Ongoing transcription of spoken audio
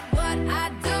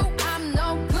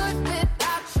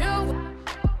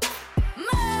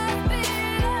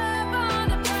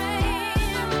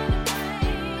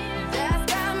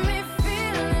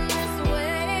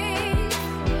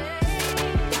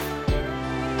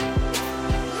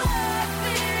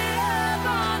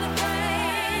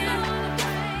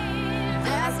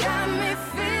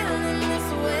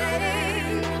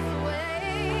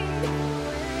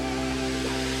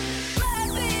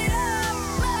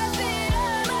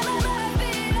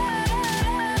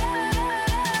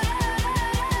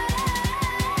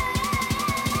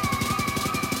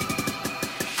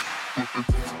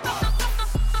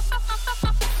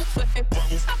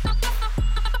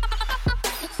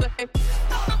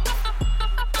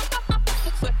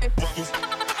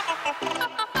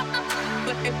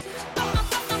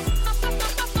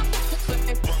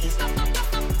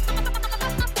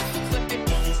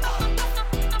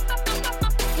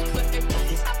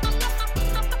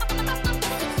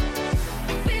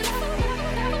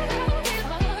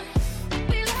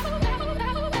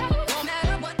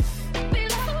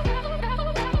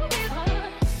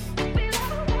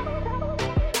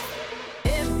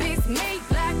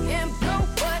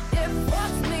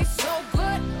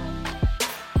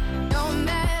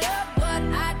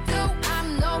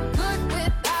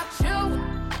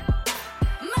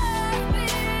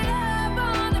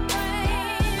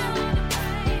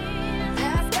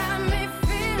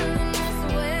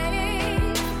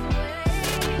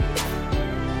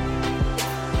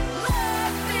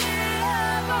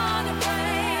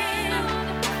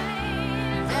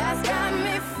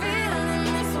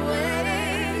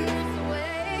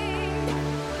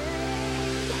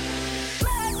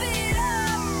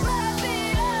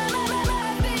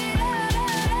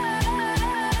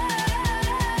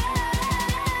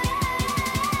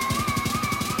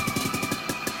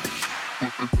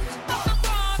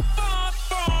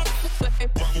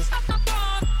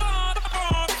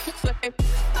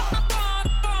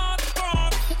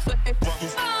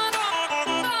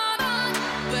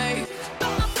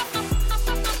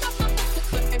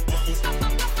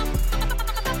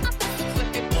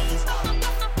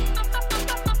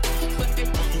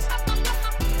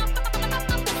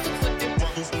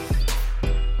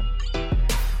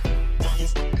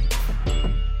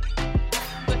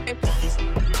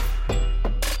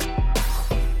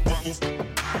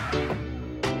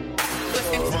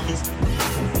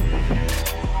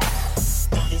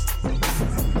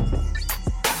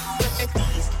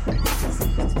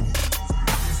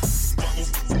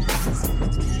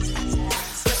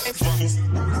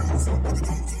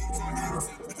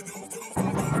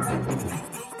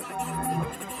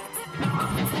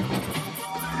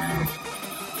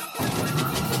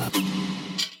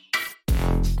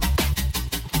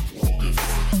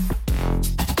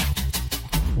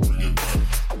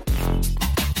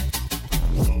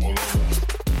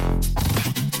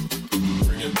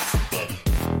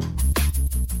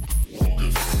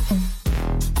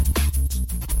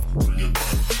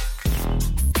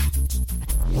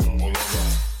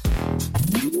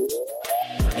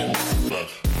Bring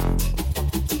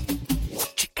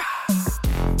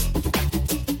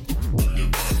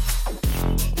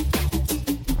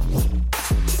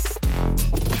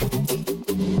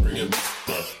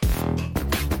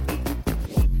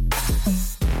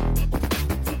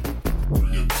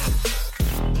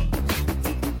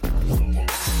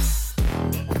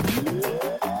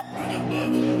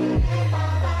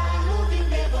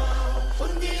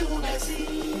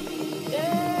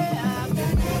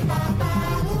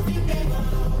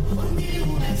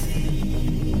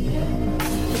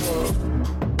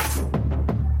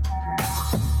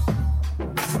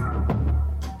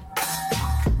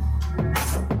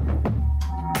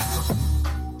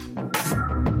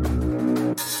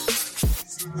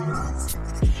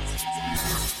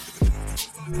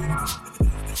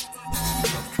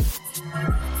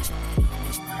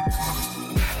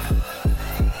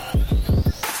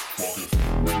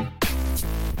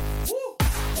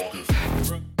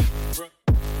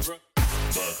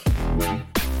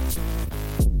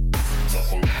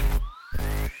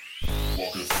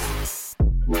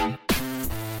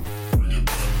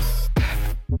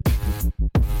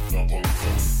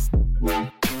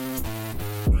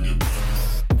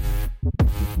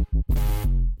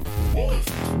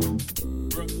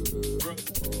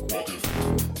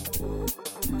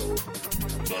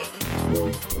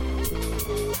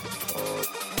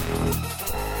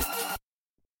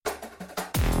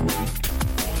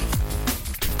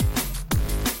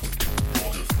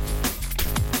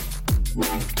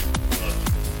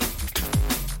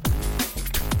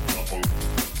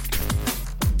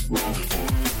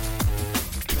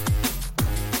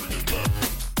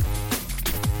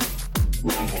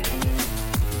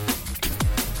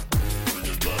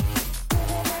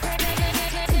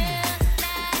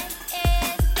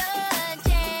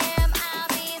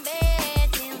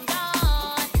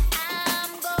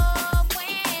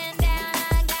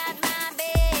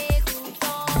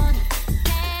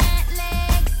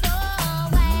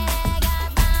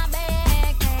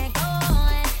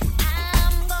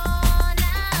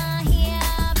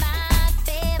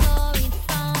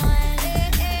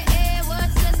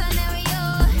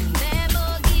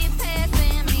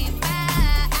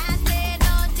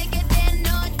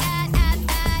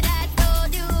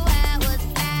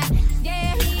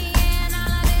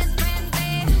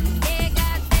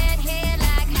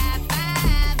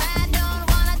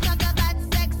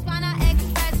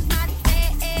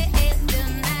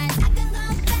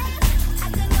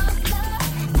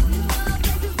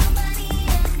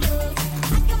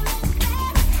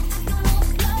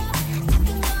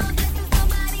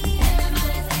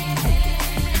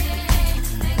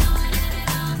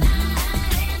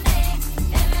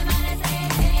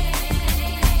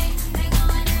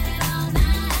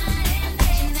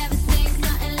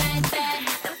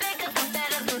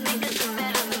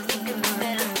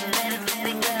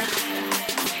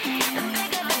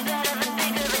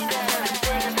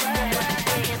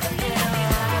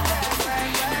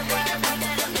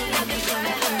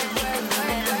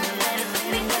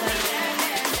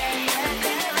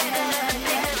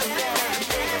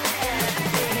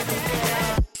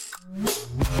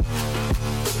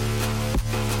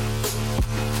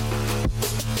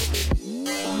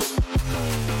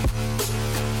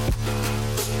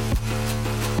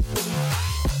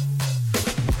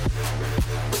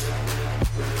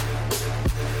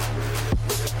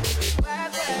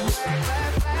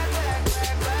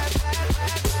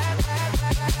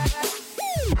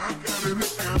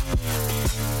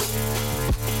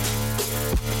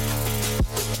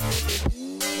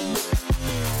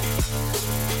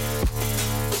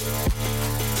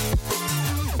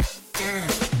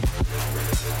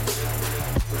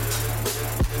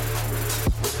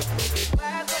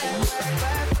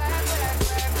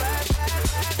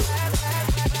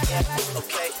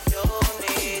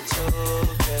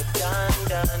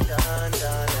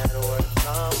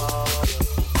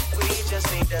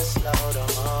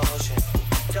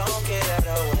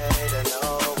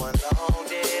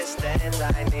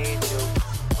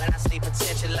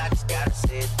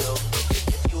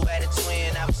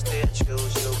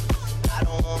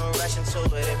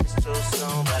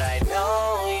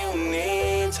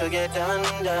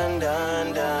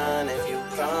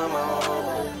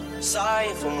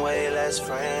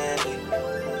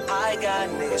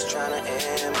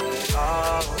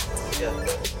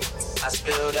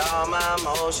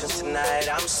Tonight,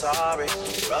 I'm sorry.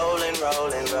 Rolling,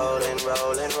 rolling, rolling,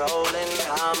 rolling, rolling.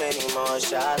 How many more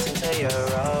shots until you're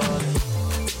rolling?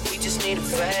 We just need a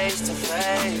face to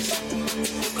face.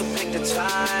 You could pick the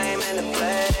time and the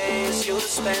place. You'll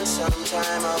spend some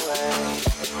time away.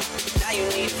 Now you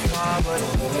need to forward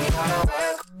and move me how to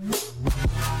work.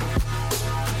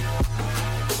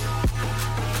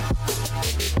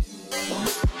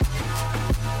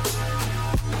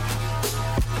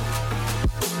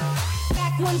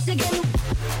 Once again.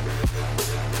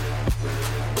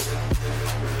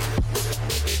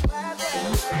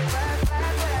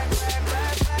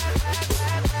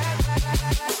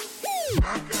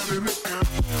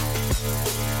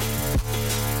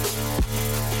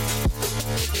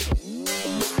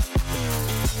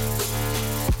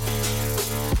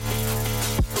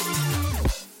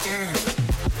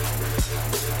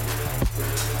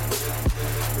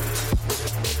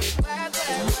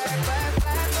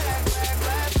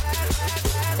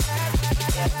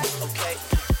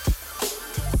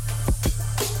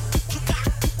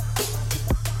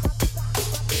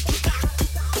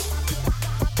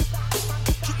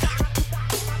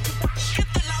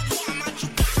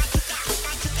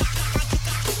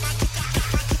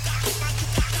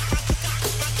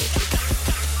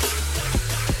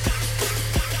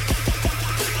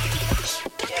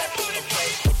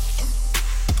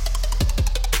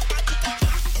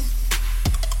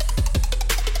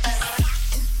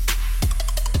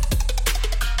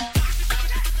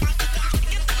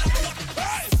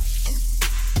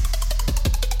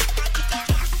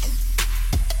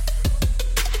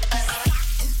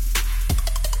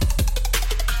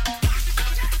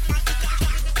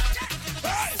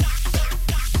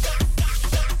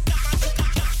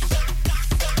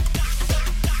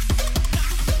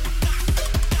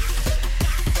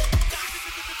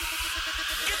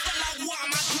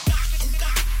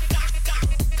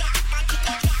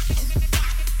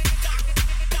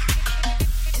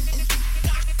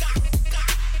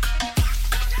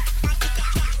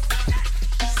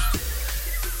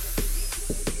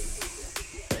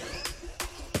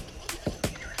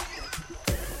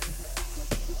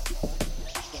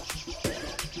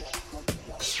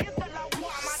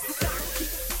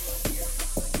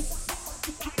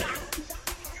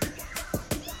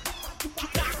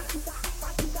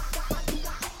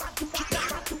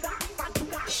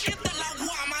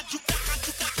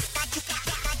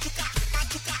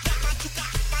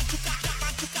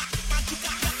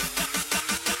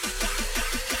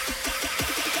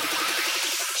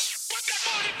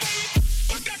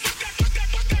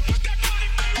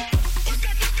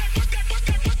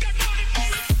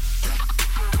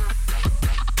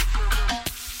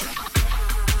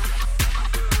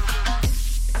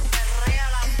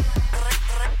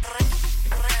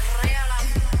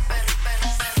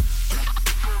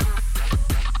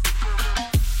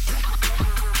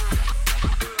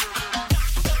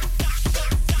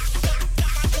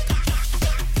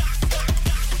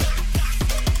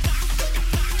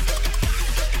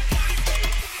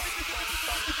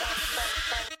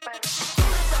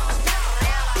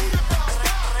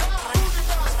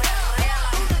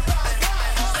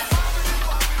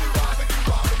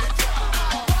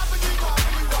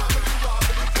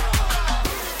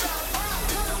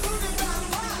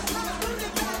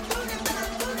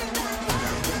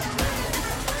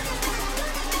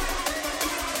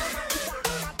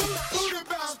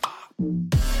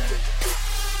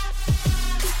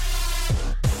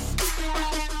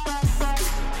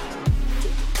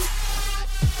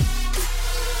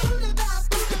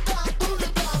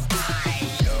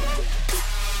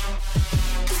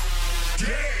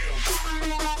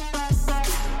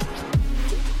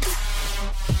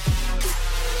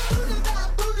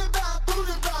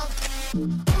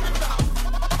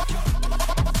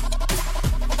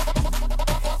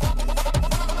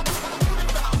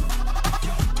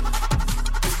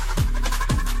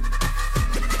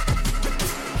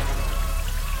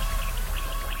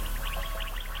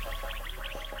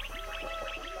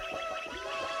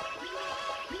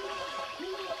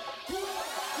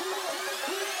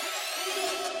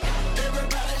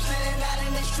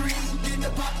 street, getting the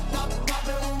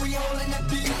poppin' when we holding the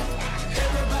beat.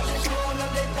 Everybody throwing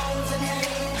up their phones and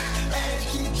hands, and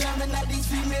keep jumping out these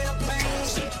female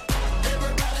planes.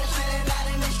 Everybody standing out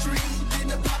in the street,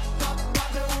 getting the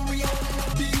poppin' when we holding the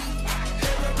beat.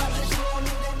 Everybody throwing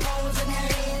up their phones and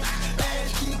hands, and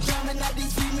keep jumping out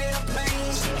these female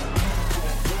planes.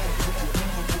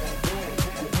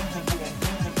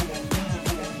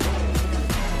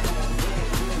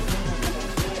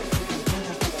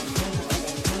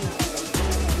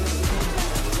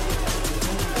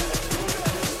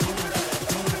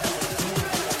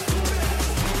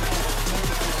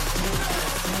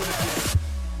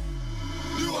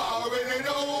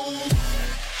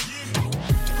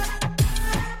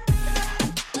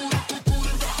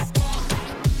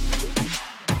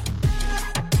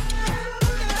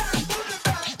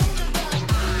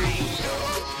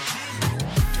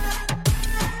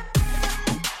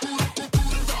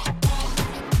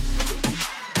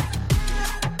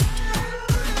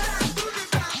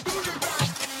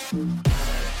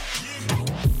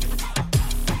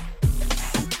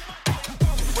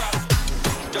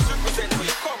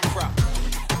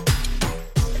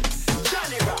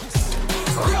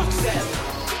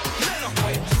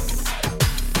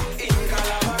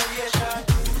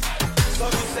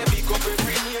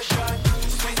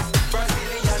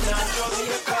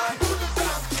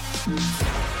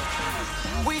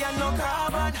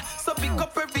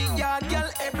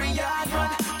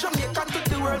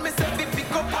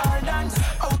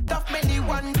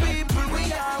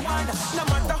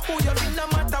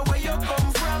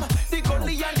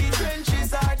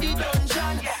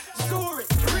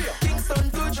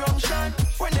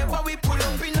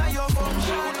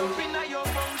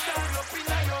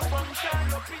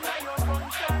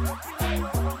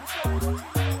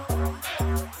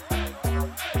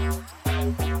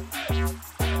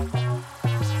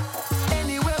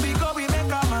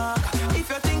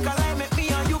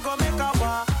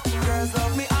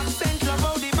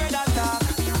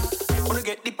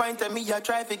 I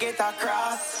try to get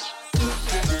across.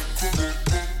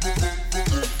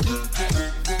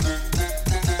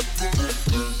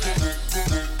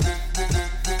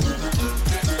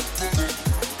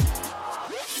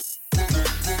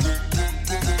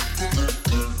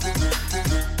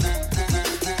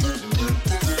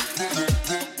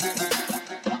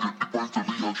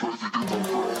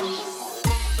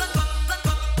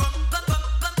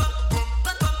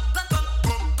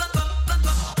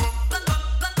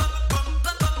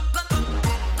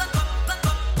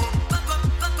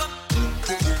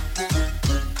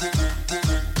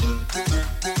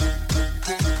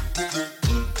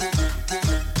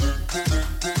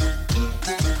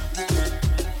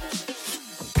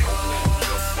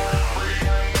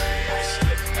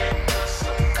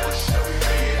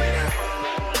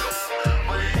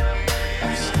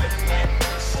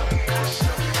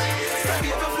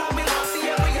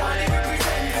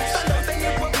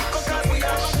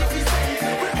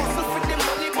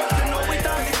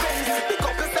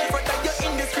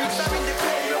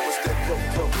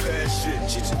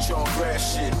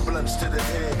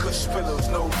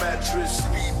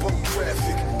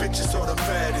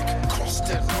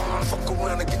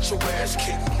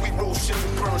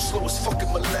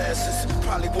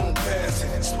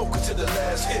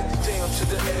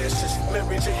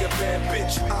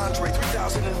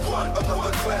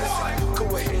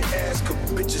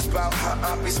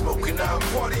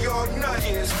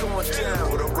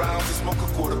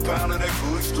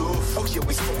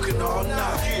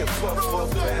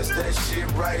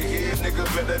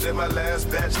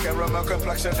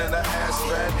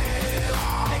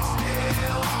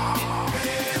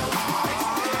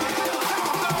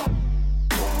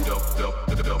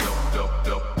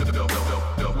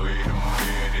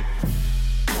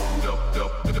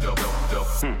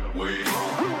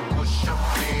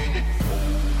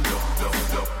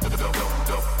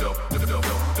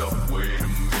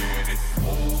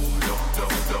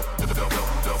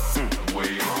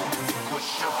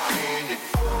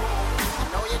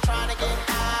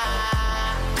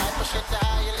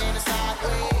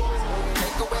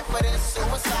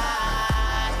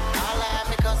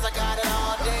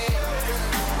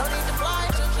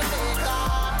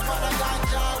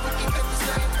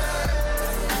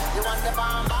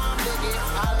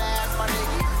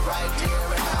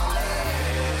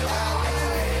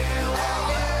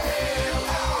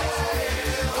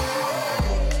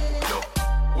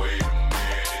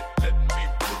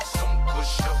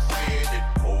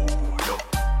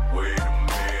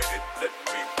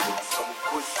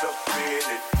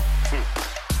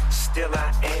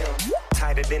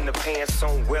 tighter than the pants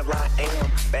on where I am.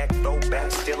 Back, throw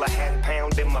back, still a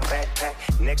 £1/2 in my backpack.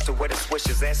 Next to where the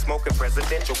swishers at, smoking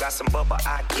presidential. Got some bubba,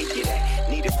 I give you that.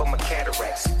 Need it for my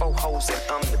cataracts. 4 hoes and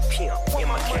I'm the pimp in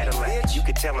my Cadillac. You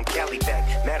can tell them Cali back.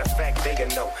 Matter of fact, they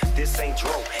gonna know this ain't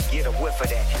dro. Get a whiff of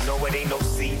that. No, it ain't no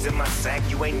seeds in my sack.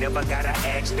 You ain't never gotta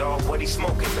ask, dog, what he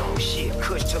smoking on. Shit,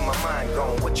 kush to my mind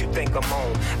gone. What you think I'm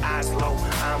on? Eyes low,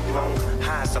 I'm blown.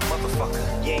 High as a motherfucker.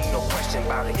 You ain't no question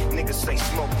about it. Niggas say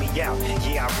smoke me out.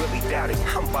 Yeah, I really doubt it.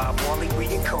 I'm Bob Marley,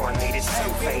 reincarnated, so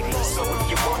faded. So if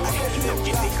you want it, you know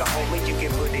your nigga homie. You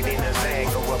can put it in a bag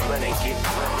or a blunt and get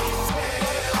blunted.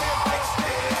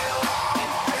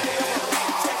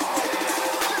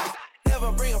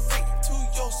 Never bring a freak to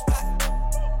your spot.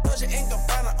 Doja ain't gon'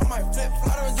 find her on my flip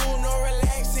flop. I don't do no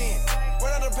relaxing.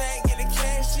 Run out the bag, get the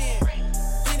cash in.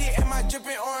 Diddy and my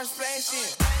dripping orange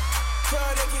splashing.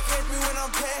 Girl, they can catch me when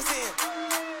I'm passing.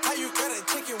 How you got a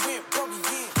chicken went broke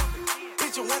again?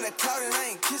 Bitch, you want a cloud and I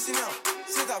ain't kissing them.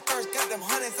 Since I first got them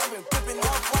hundreds, I've been flipping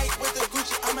off white with the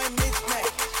Gucci. I'm a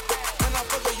mismatch. When I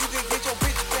fuck her, you can get your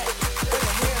bitch back. Where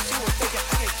the hell she was thinking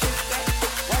I can kiss that?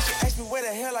 Why she ask me where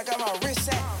the hell I got my wrist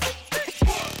at?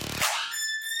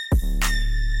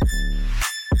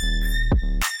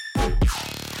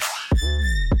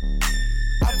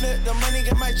 I flip the money,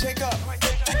 get my check up.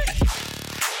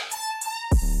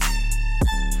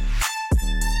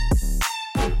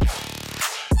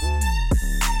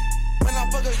 When I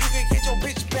fuck her, you can get your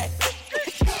bitch back.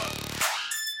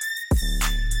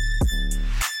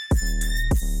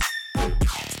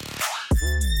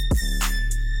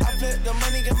 I flip the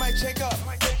money, get my check up.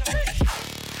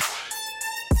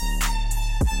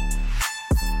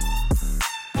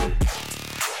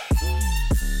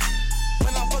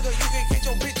 When I fuck her, you can get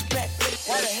your bitch back.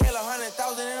 Why the hell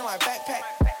 100,000 in my backpack?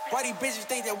 Why these bitches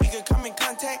think that we could come in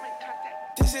contact?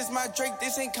 This is my Drake,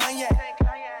 this ain't Kanye.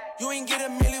 You ain't get a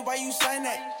million, why you sign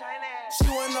that? She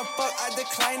wanna fuck, I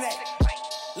decline that.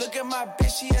 Look at my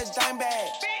bitch, she a dime bag.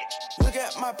 Look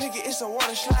at my picket, it's a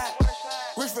water slide.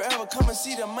 Rich forever, come and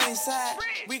see the money side.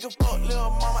 We can fuck little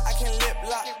mama, I can lip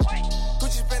lock.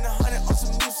 Gucci spend 100 on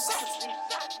some new socks.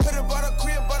 Could've bought a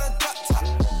crib, bought a drop top.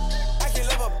 I can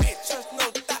love a bitch, just no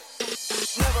thought.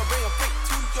 Never bring a freak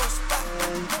to your spot.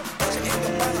 But you ain't the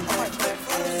bottom on my flip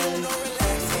flop. You no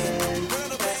relaxing. Run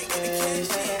the bag, get the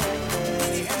cash in.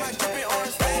 Diddy and my dripping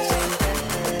orange flashing.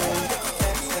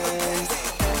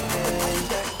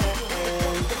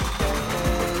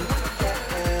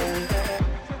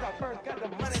 Since I first got the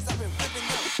monies, I've been flipping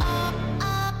them.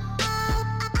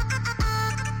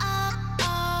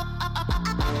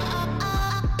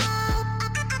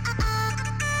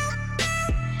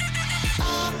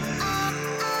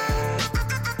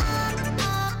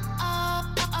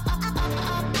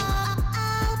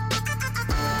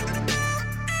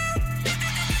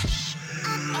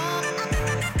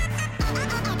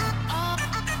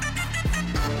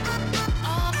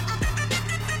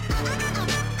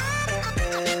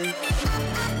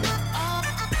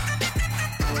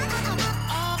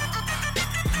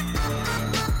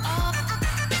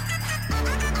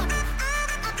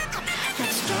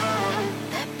 Let's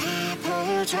get the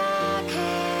people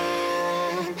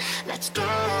talking. Let's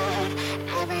get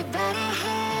everybody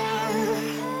here.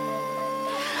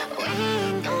 We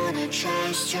ain't gonna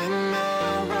chase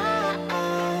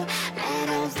tomorrow. Let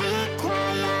all the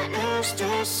quietness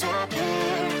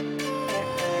disappear.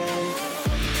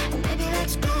 Baby,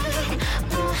 let's go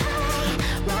high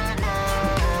right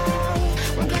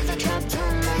now. We'll get the drop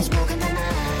tonight, smoking the night.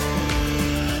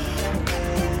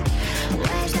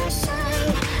 Where's the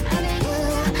sun? I need you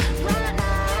right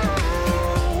now.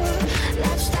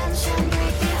 Let's dance and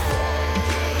break the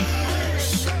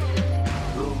ice.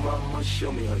 Little mama,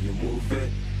 show me how you move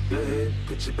it. Go ahead,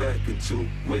 put your back into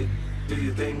it. Do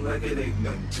your thing like it ain't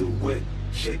nothing to it.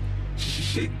 Shake,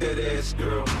 shake that ass,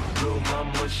 girl. Little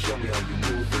mama, show me how you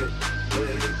move it. Go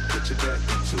ahead, put your back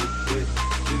into it.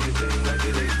 Do your thing like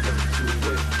it ain't nothing to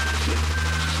it.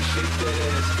 Shake that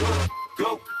ass, girl.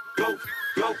 Go, go,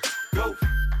 go, go.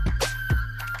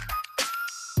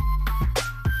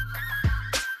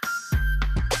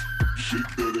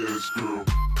 Shake that ass, girl.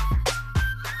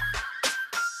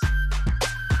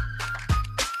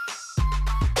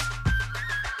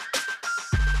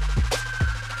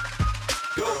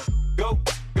 Go, go,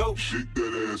 go. Shake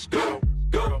that ass, girl.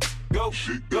 Go, go,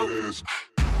 shake that ass.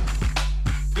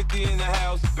 50 in the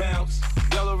house, bounce.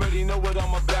 Y'all already know what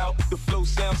I'm about. The flow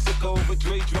sounds sick over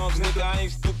Dre drums, nigga. I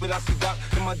ain't stupid, I see out,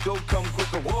 and my dough come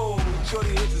quicker. Whoa, shorty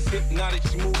hits is hypnotic,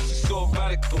 she moves, she's so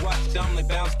erotic. To watch, I'm like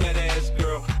bounce that ass,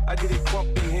 girl. I get it crump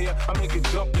in here, I make it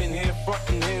jump in here, front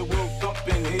in here, we'll thump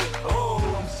in here. Oh,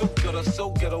 I'm so ghetto, so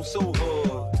ghetto, so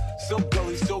hard. so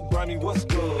gully, so grimy, what's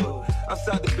good?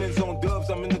 Outside the Benz on dubs,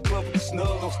 I'm in the club with the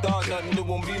snug. Don't start nothing, it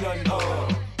won't be nothing.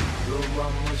 Little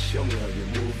mama, show me how you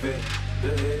move it. Go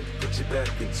ahead, put your back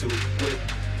into it.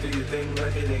 Do your thing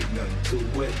like it ain't nothing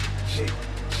to it.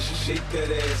 Shake that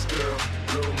ass, girl.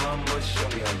 Little mama, show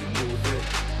me how you move it.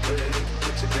 Go ahead,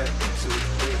 put your back into it.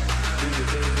 Do your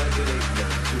thing like it ain't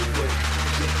nothing to it.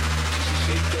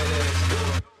 Shake that ass,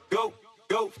 girl. Go,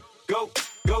 go, go,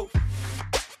 go.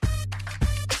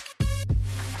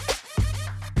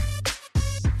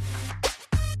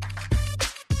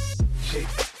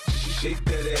 Shake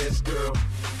that ass, girl.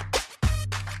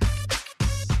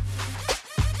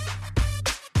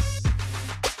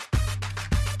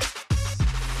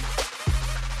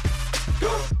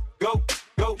 Go, go,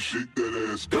 go. Shake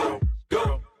that ass, girl.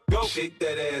 Go, go. Shake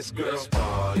that ass, girl. Let's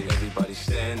party, everybody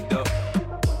stand up.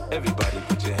 Everybody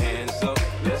put your hands up.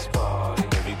 Let's party,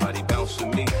 everybody bounce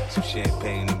with me. Some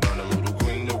champagne and burn a little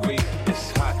greenery.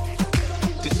 It's hot.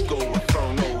 Disco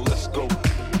Inferno, let's go.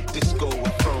 Disco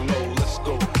Inferno, let's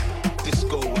go.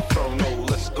 Disco Inferno,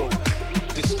 let's go.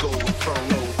 Disco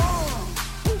Inferno.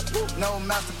 No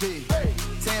masterpiece.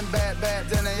 10 bad,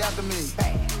 then they after me.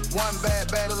 One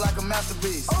bad, look like a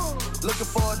masterpiece. Looking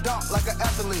for a dunk like an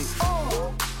athlete.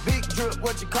 Big drip,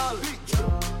 what you call it?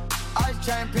 Ice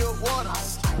chain, pure water.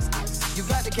 You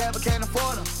got the cab, but can't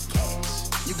afford them.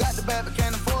 You got the bad, but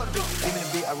can't afford them. Give me the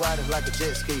beat, I ride it like a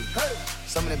jet ski.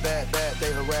 Some of the bad,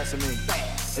 they harassing me.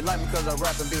 They like me cause I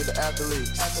rap and be with the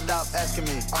athletes. Stop asking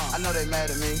me, I know they mad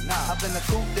at me. Hop in the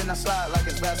coupe, then I slide like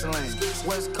it's Vaseline.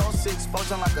 West Coast 6,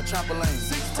 posing like a trampoline.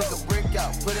 Take a brick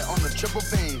out, put it on the triple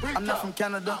beam. I'm not from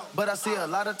Canada, but I see a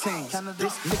lot of teams.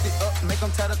 This 50 up, make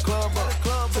them tie the club up.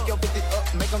 Took your 50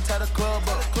 up, make them tie the club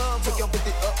up. Took your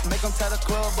 50 up, make them tie the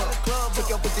club up.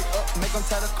 Took your 50 up, make them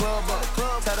tie the club up.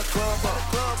 Tie the club up,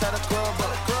 tie the club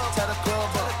up, tie the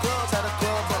club up, tie the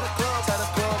club up, tie the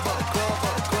club up,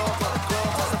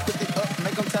 club up, 50 up,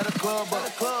 make them tie the club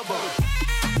up, club up.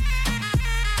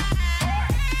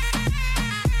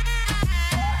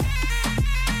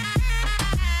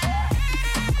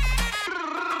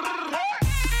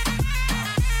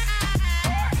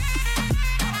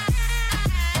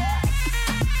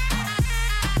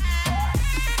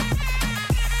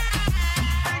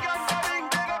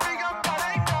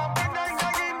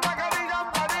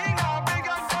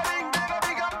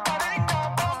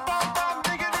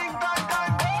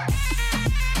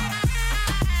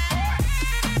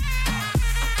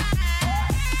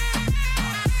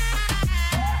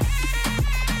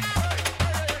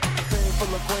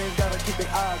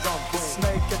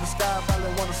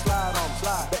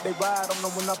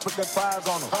 When I put that fires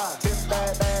on them. 10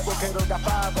 bad, okay, they got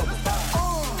 5 of them.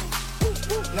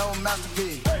 No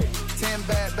masterpiece. 10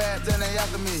 bad, then they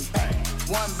after me.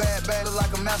 One bad, look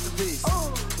like a masterpiece.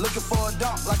 Looking for a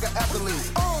dunk like an athlete.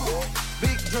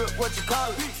 Big drip, what you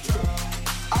call it?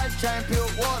 Ice chain, pure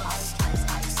water.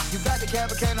 You got the cab,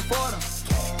 but can't afford them.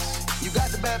 You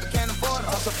got the bad, but can't afford them.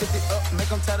 Toss up 50 up, make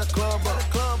them tie the club up.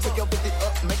 Took your 50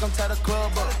 up, make them tie the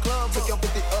club up. Took your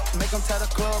 50 up, make them tie the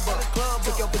club up.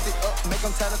 Took your 50 up, make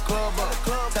them tie the club up.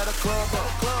 Tie the club up,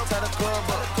 tie the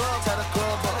club up, tie the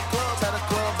club up, tie the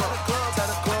club up, tie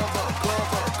the club up,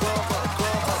 club up.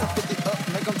 Toss up 50 up,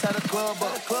 make them tie the club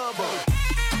up, club up.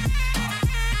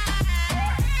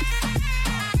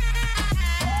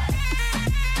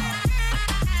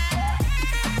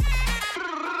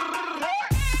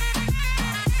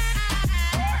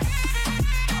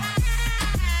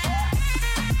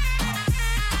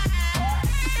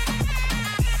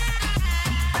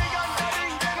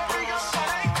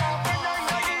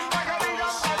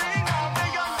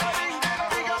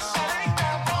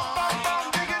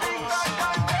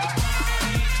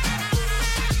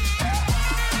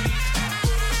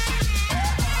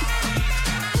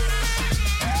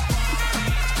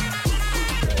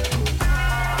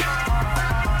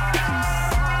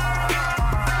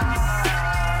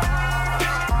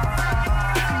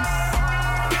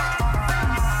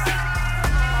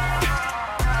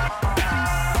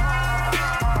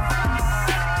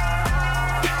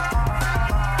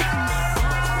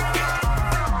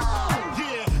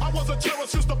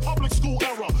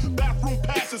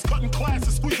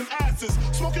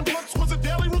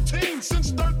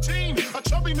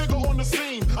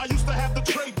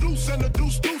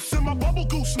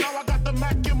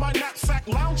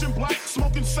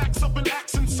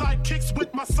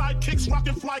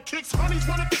 Kicks, honeys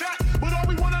wanna chat, but all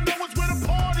we wanna know is where the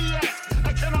party at.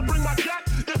 And can I bring my gat?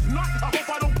 If not, I hope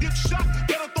I don't get shot.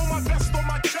 Better throw my vest on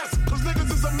my chest, cause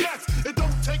niggas is a mess. It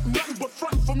don't take nothing but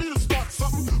frontin' for me to start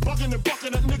something. Bugging and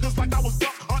bucking at niggas like I was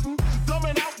duck hunting.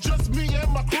 Dumbing out just me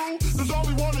and my crew, cause all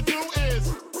we wanna do is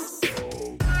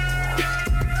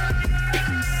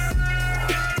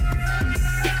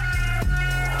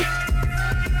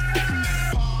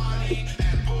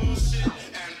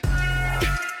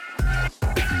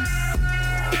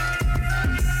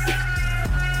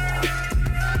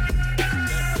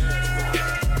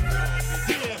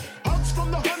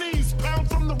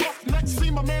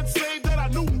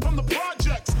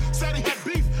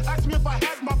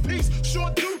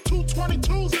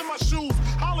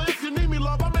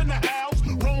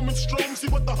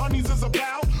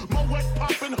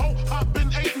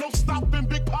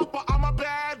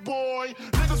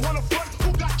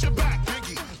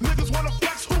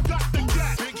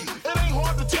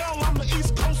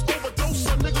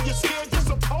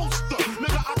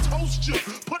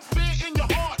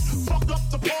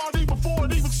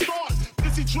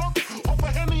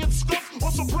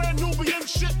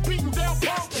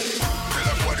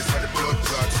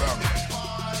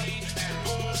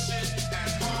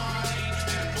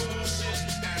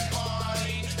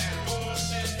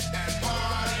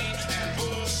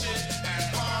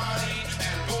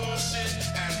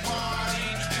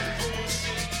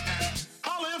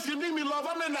love,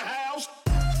 I'm in the house.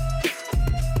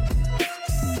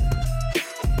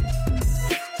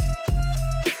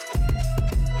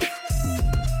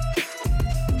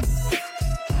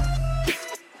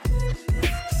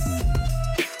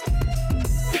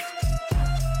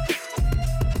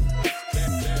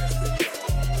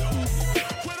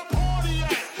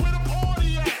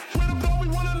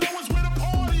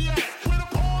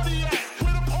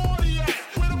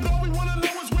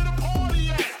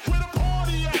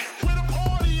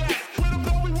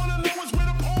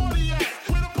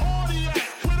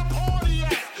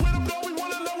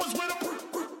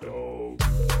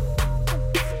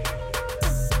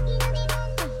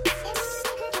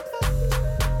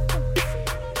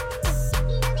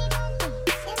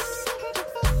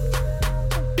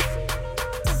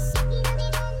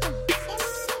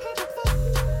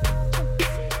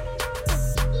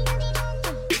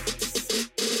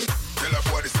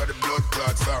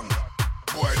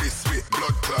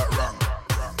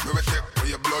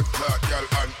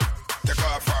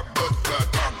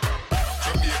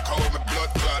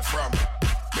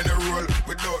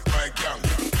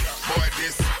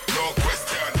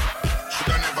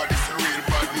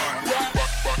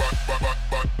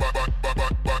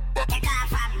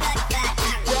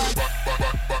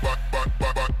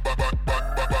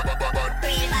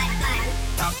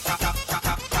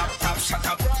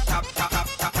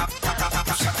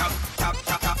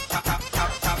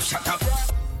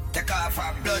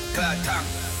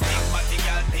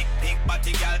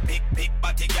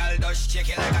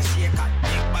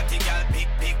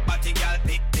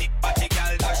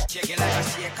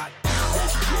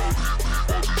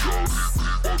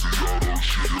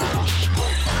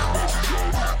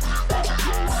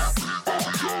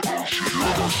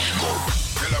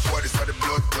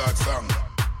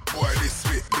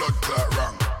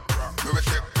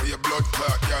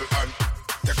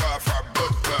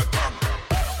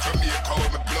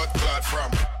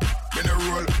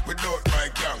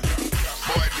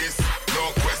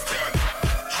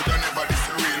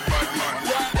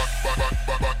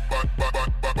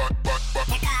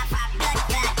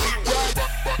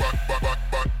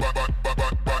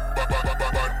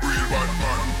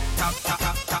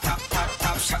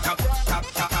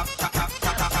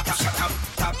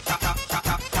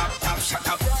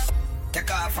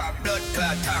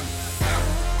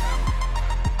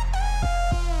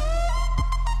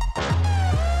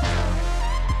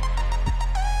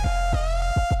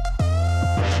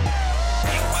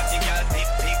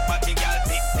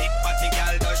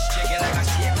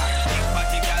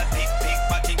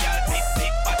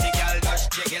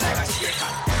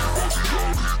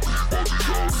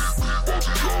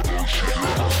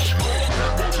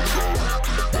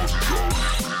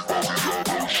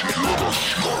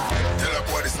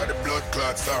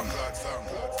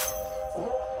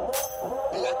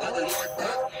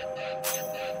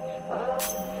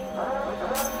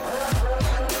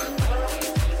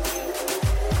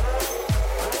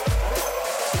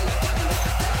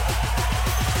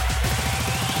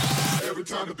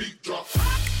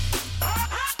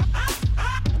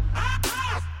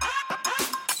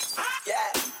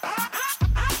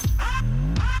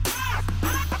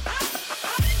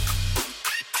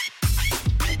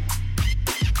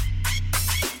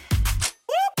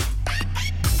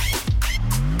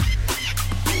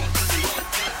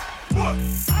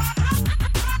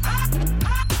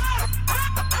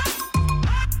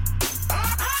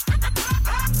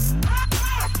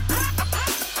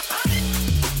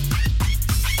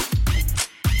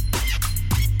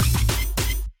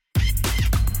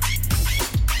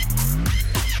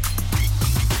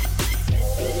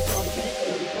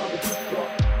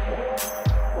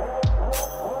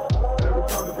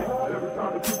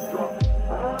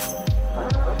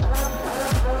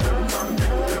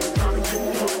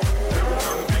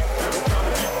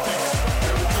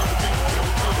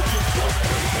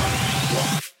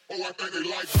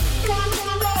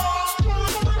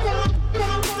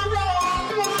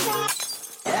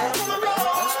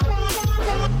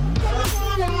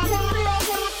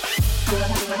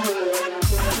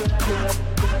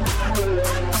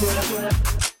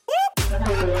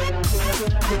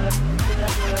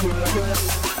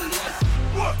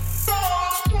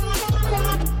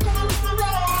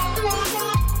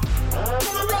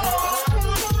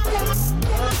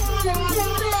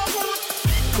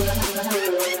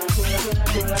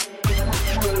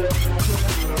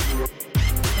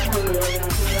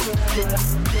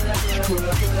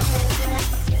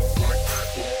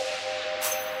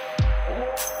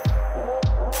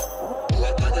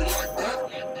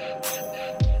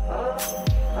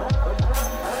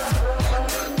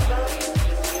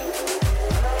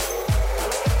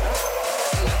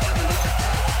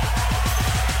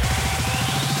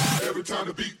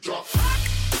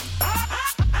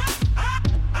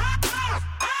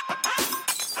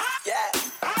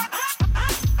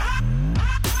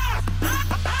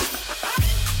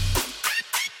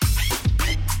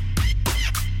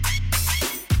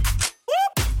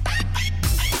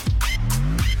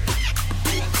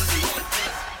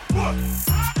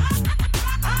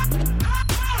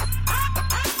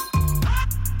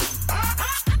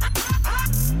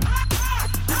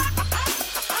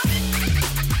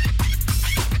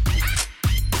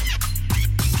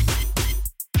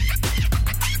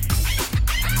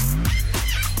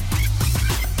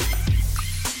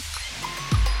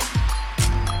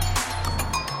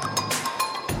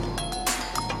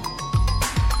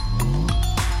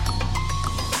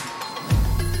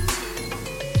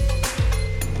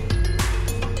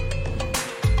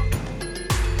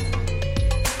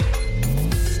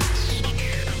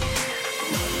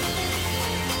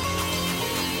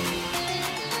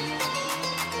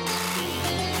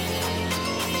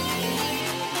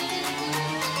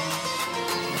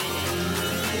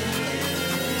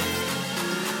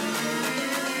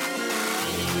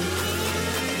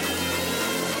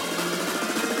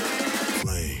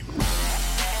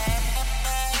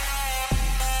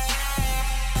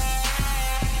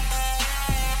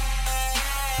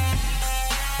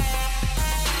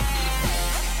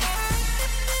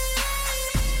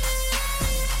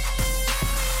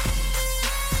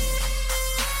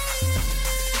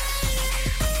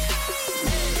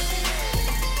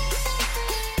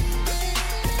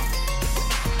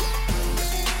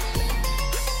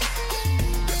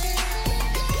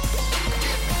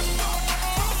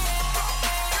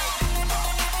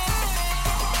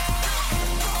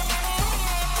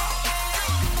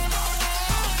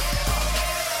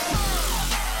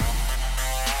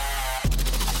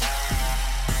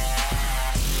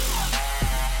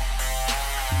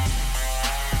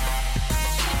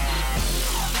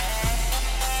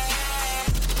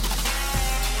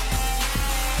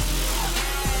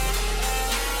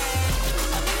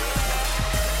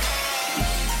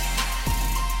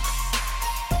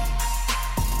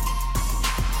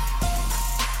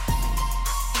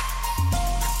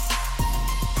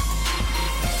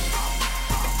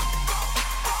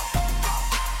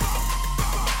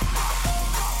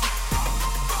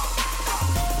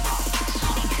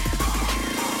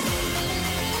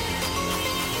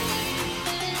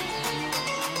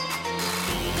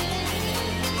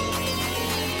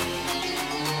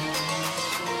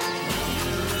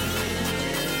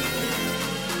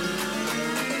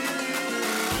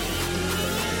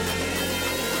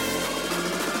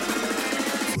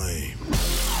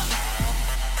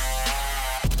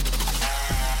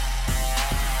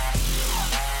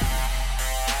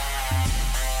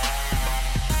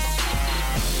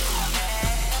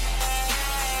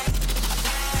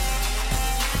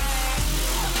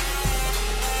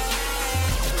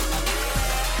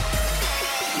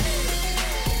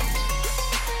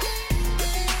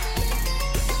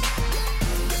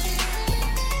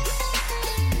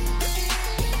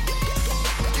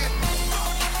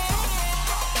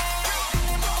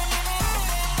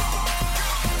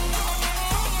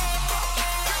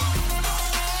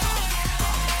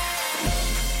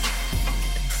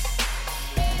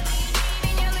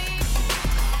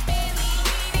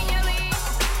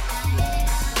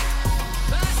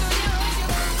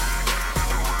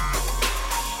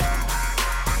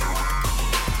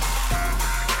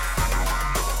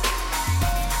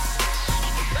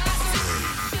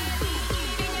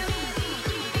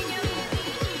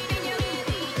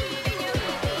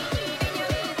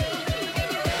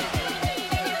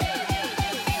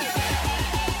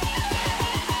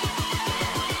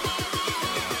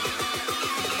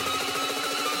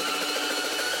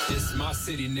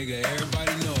 city, nigga.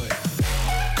 Everybody know it.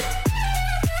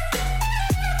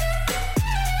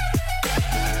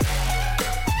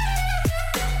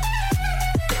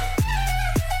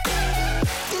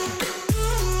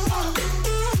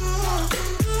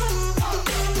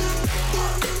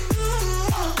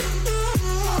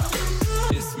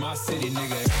 It's my city,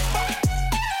 nigga.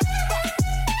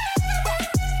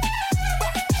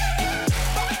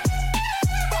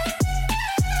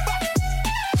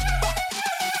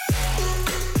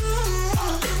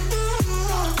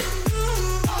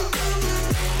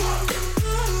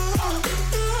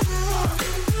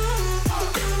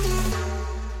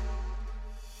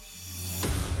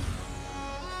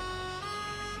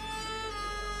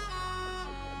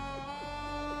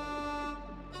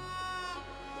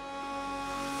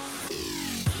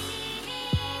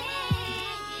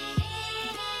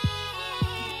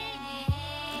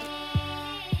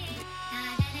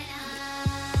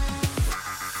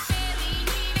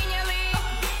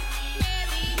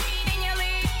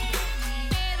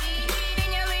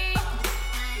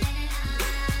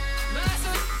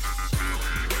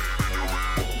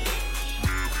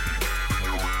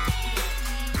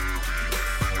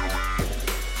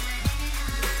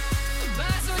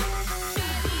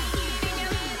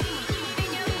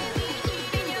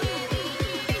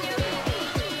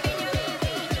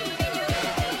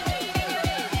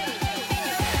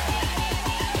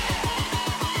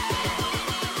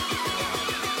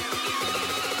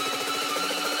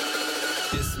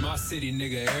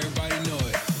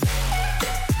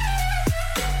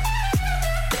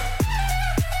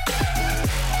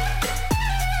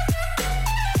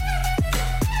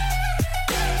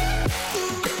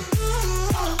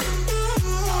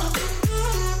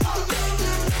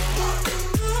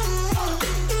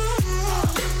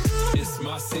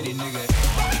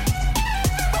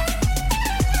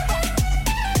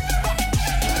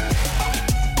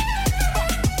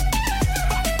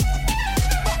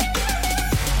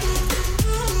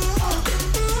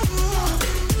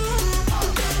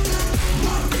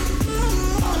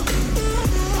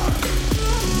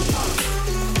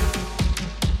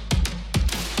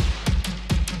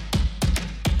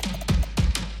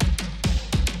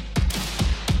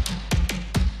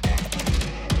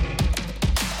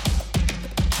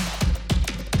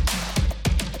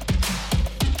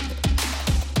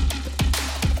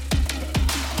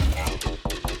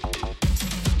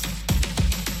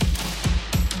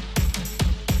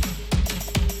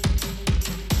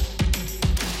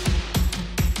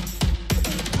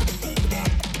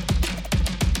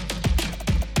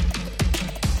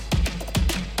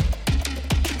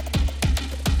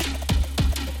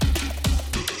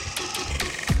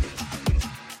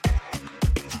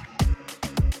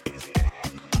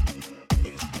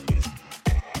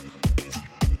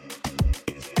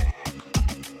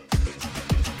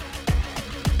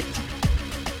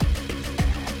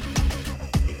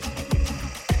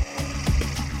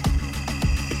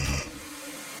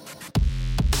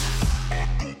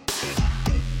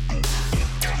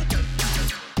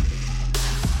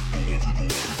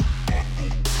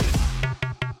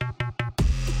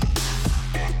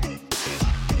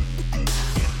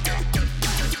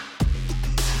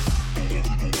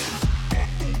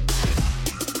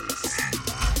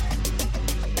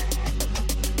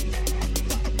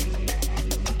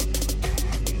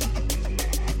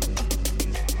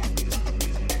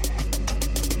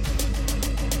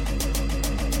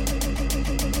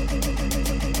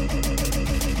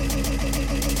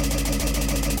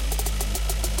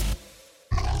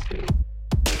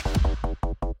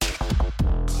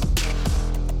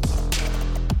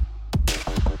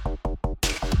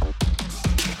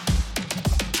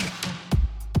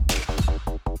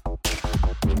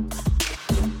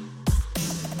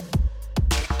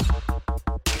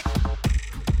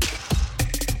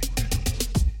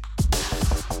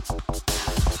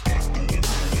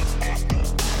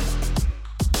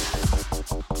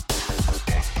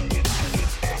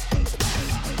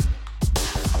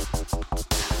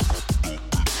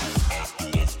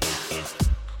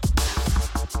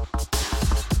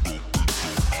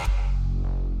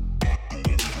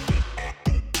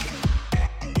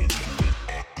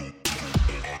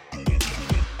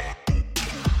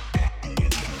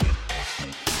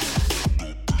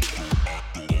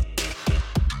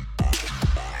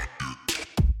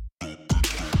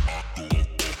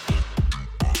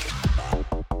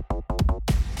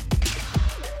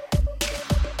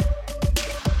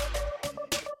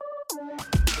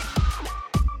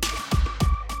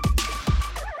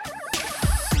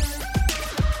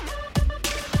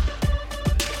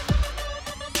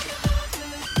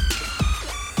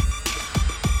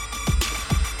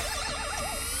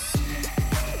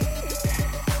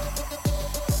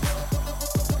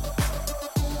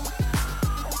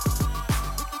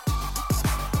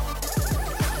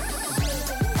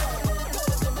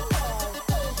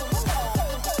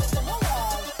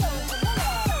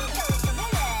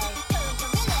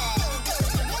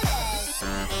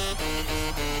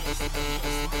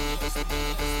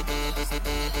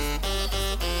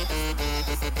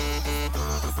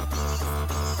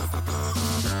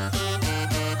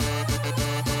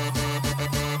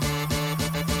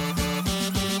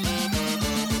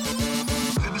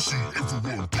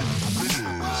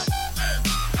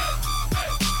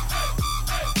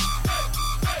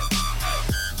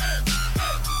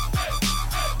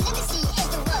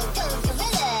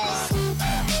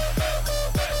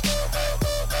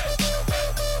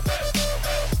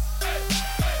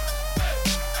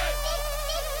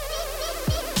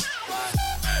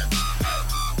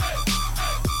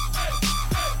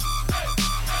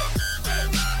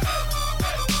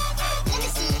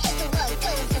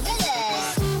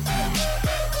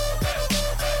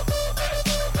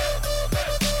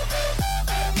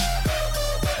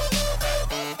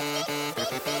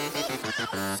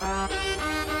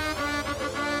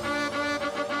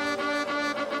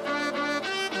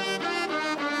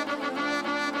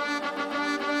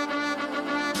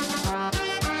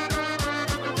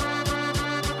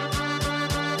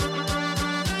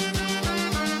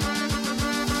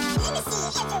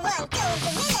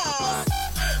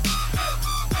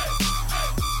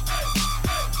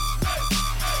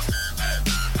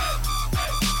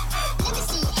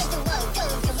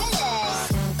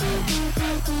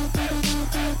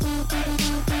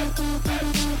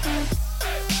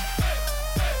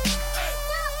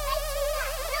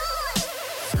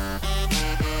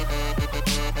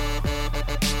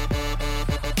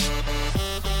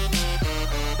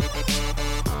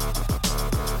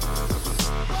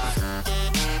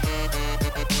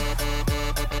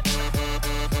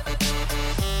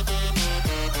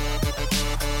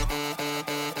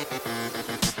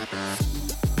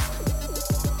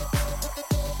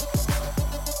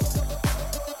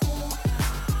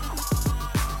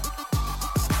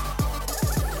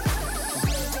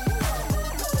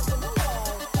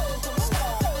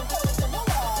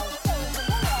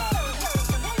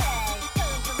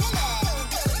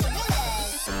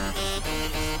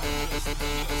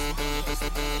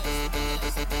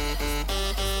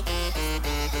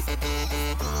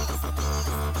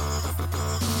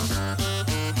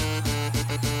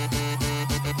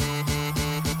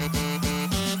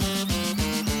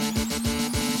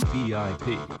 VIP.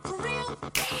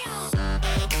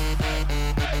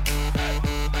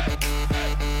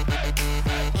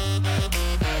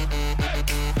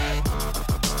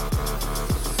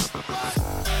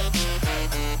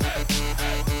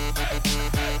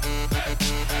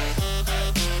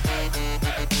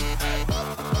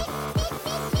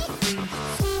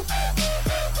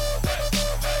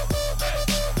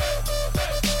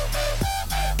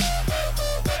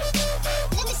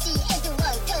 Let me see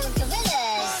everyone going gorillas.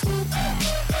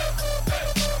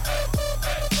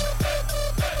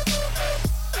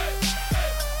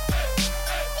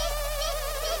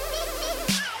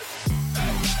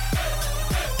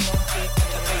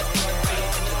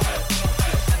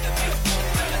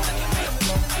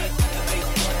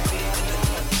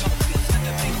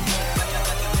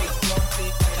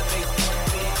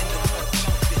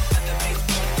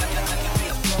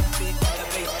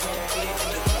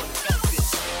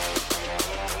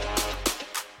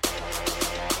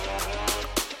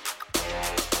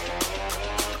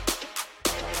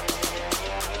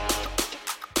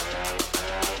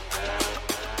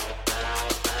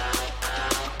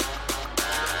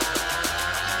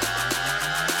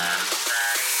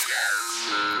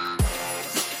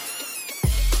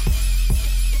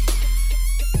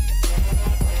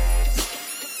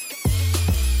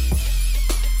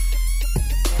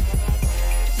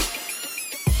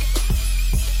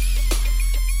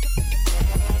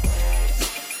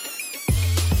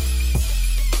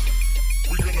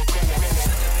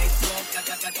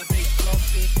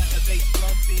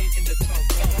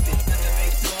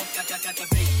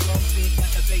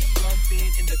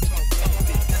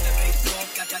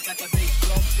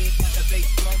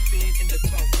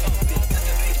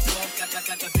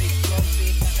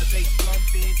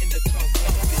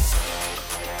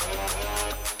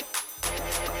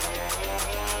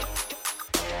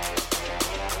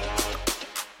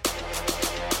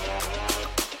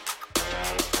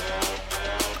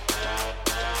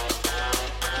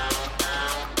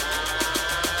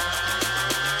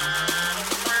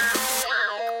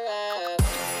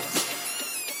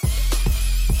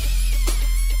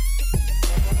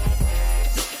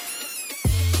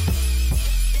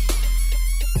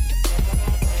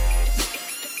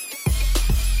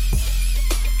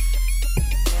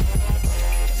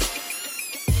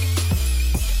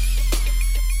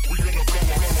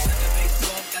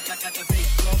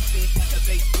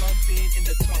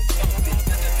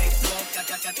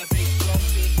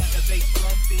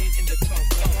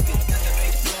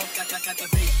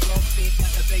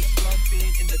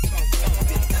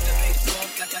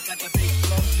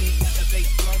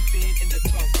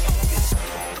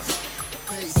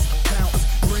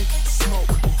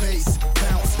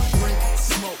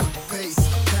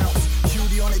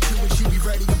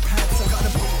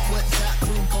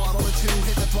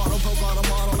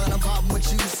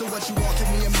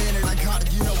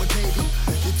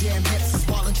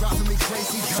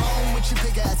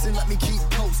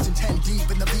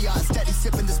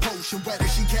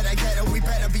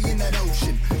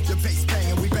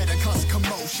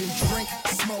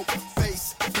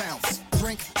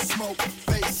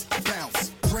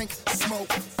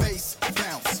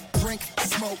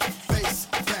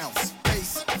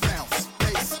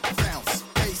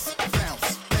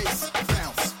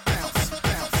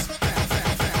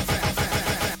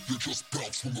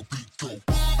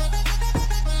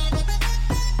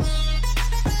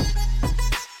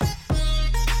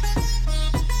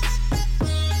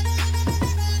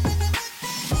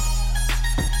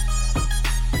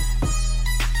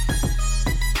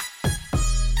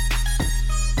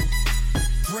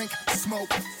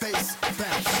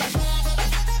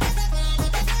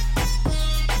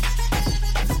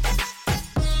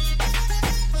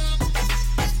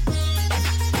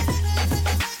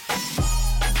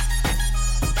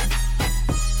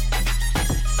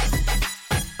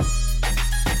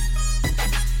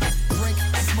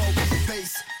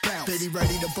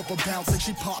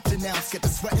 She popped an ounce, get to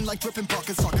sweating like dripping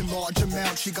buckets, talking large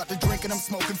amounts. She got the drink and I'm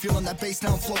smoking, feeling that bass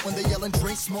now. I'm floating, they yelling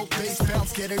drink, smoke, bass,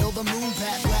 bounce, get it all the moon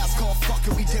pat. Last call, fuck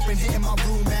it, we dipping, hitting my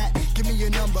room at. Give me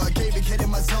your number, gave it, get in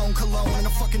my zone. Cologne and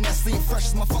a fucking Nestle, fresh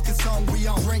as my fucking song. We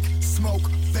on drink, smoke,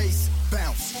 bass,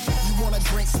 bounce. You wanna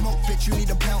drink, smoke, bitch, you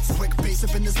need a bounce. Quick bass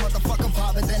up in this motherfucker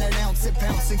vibe and then announce it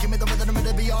bouncing. Give me the rhythm and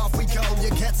it'll be off we go. You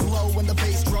get slow when the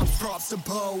bass drops the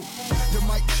bow. Your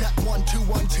mic check 1 2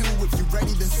 1 2. If you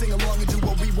ready, then sing along and do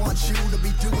what we want you to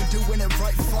be doing it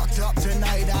right. Fucked up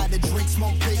tonight. I had to drink,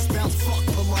 smoke, bass, bounce. Fuck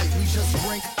polite. We just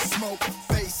drink, smoke,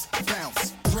 bass,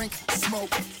 bounce. Drink,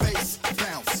 smoke, bass,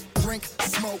 bounce. Drink,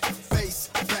 smoke, bass,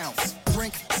 bounce.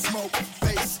 Drink, smoke,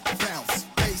 bass, bounce.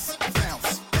 Bass,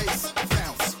 bounce, bass,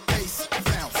 bounce, bass,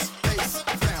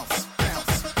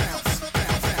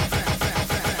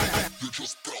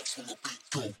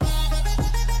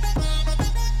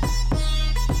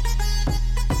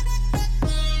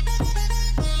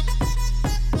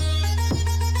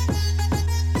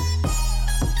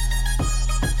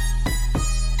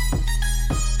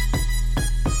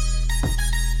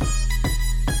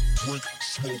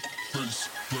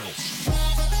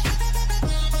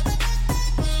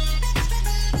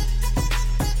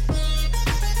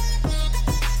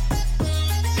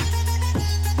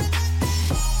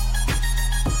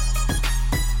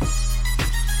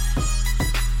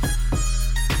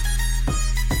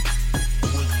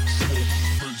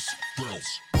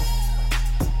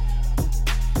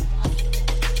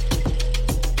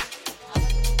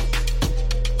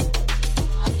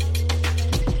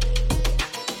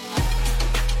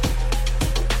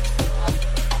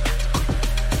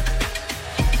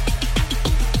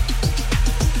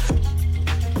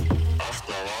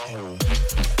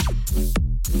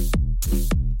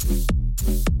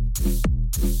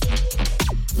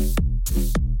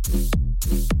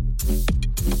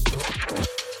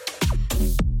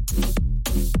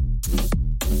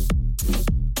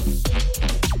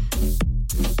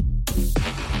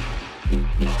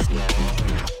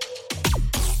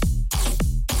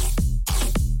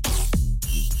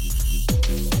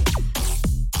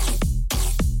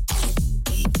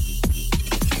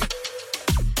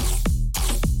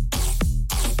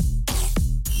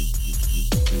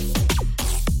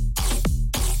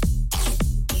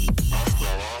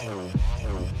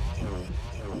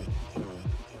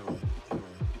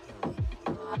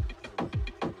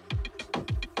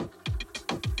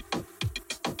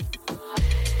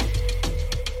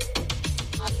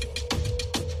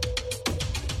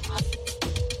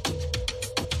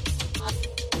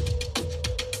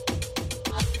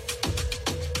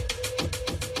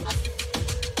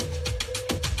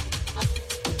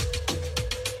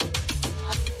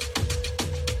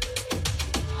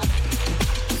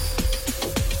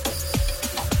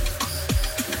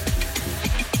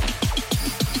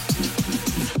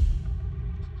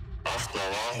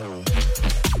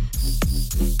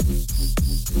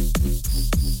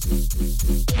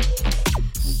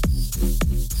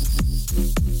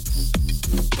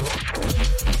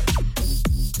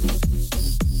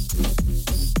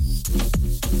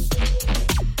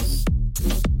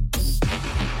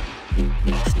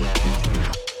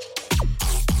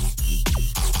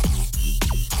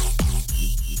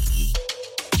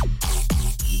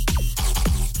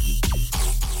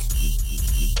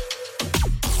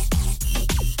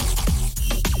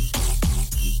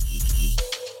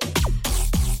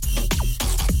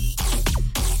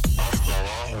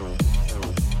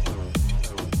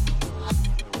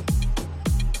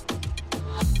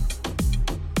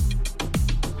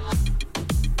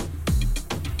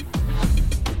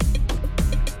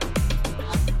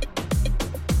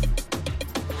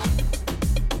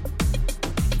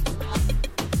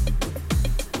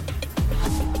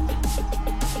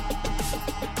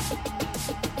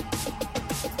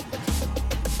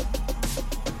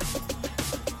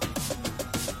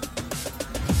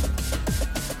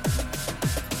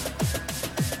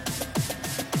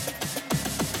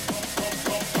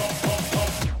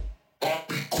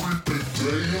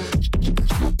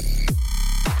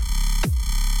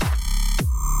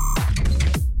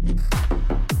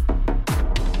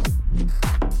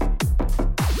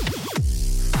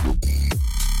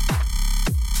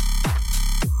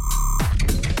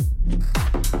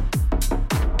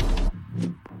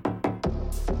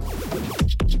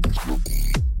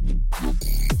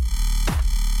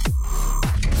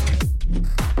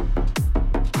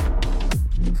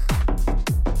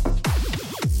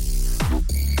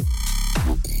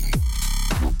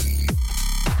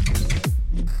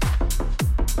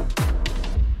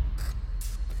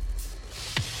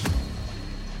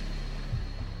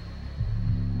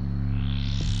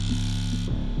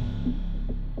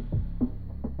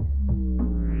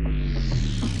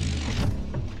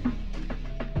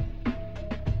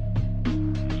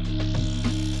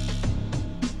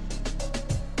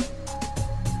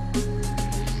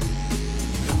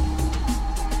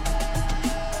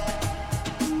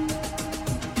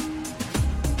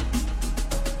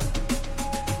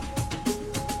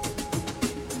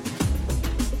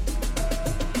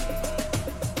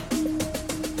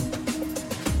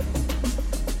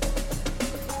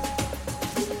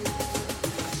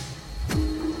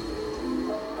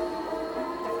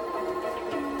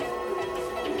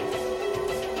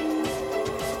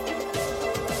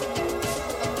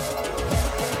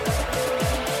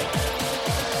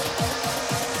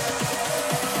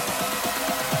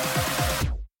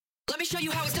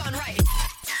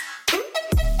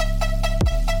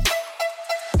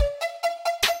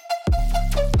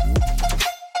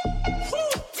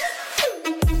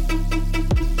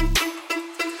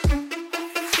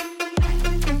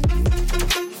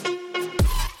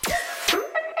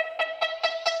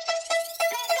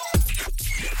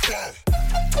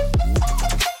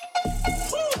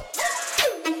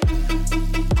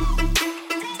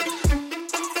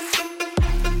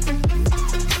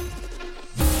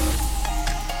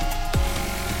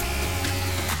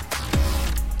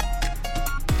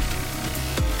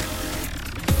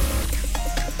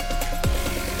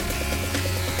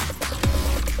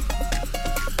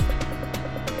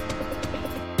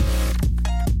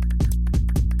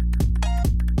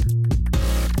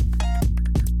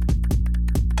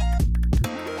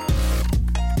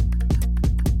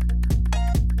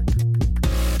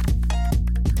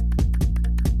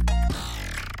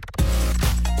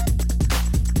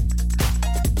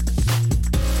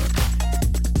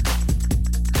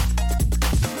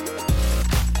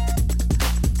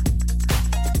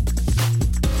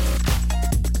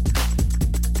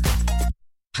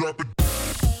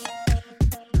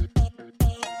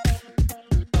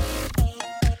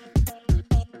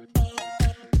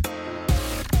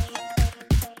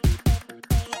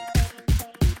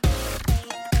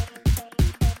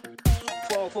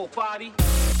 Body.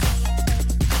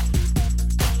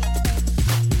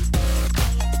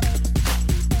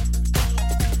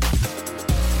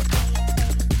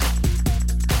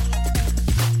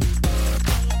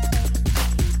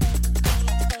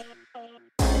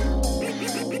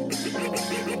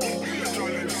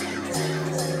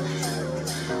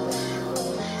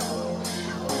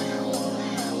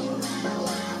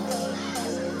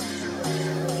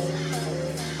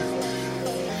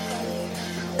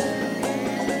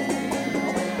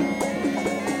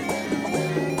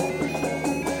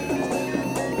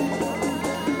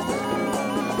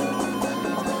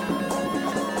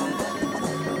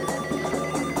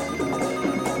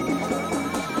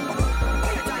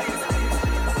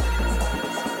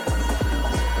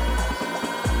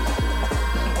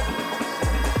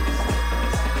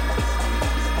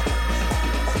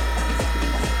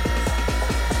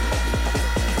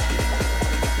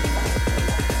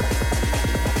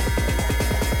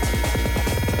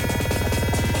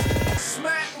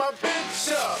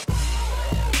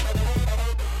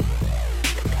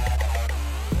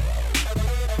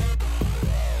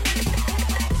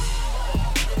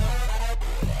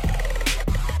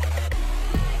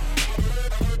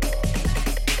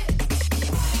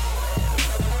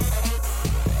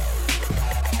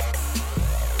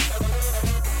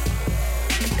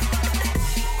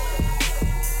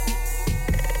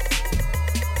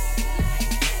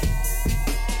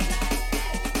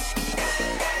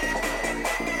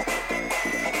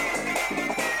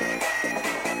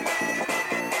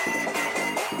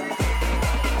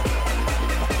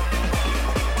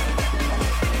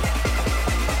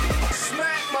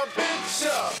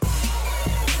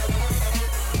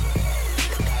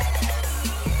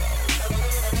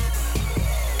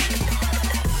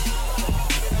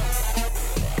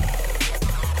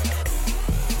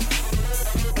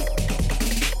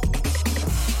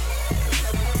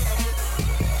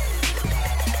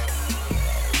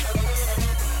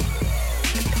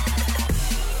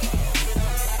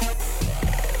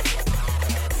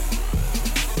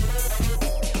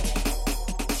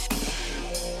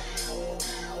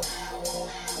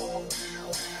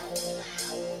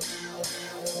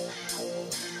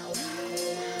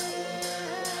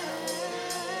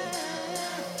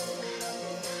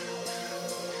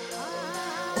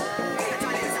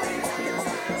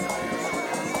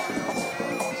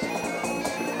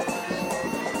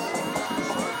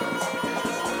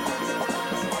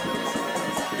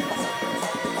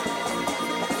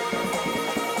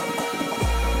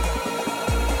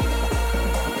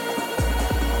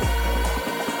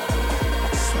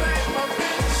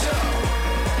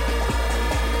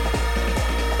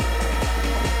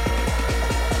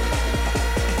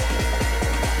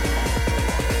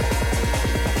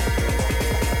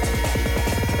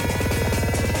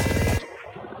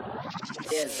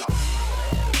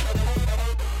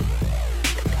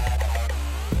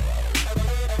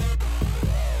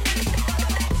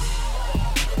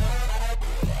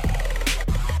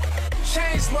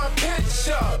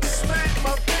 bitch up. Smack my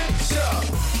bitch up.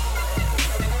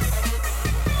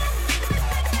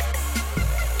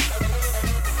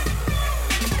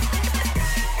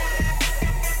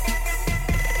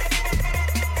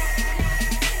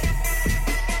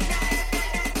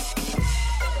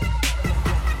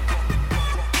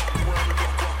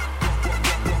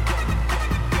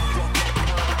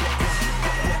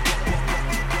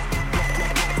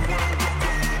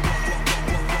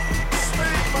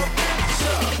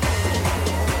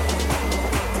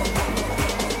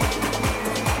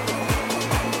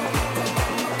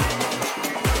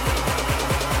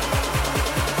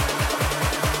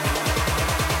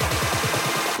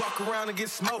 And get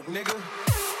smoked, nigga.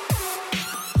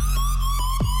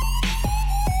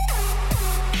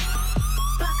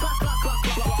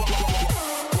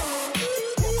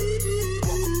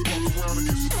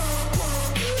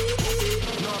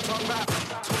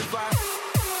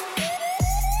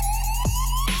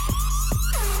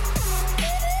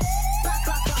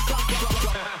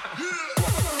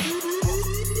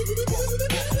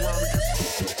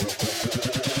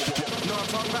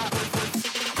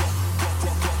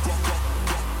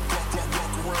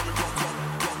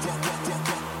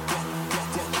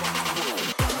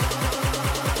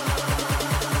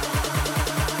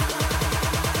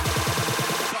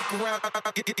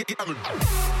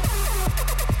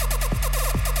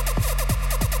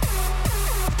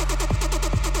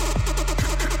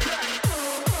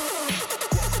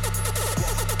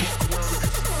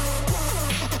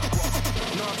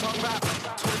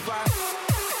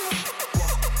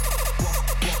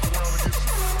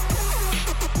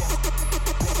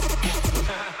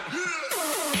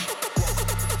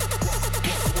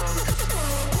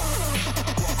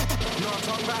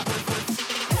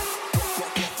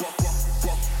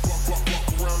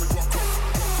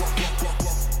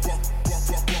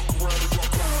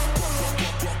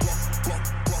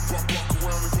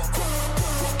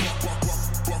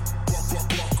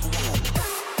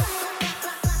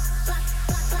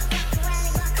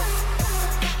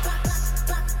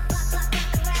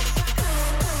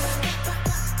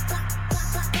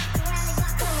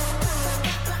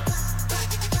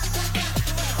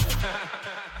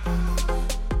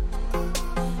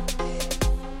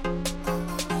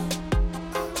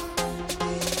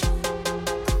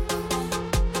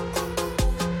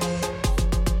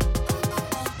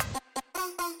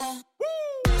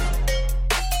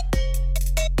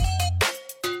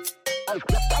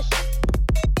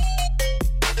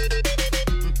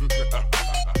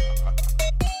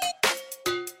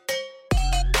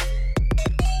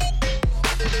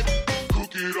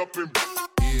 Cook it up and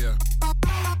yeah.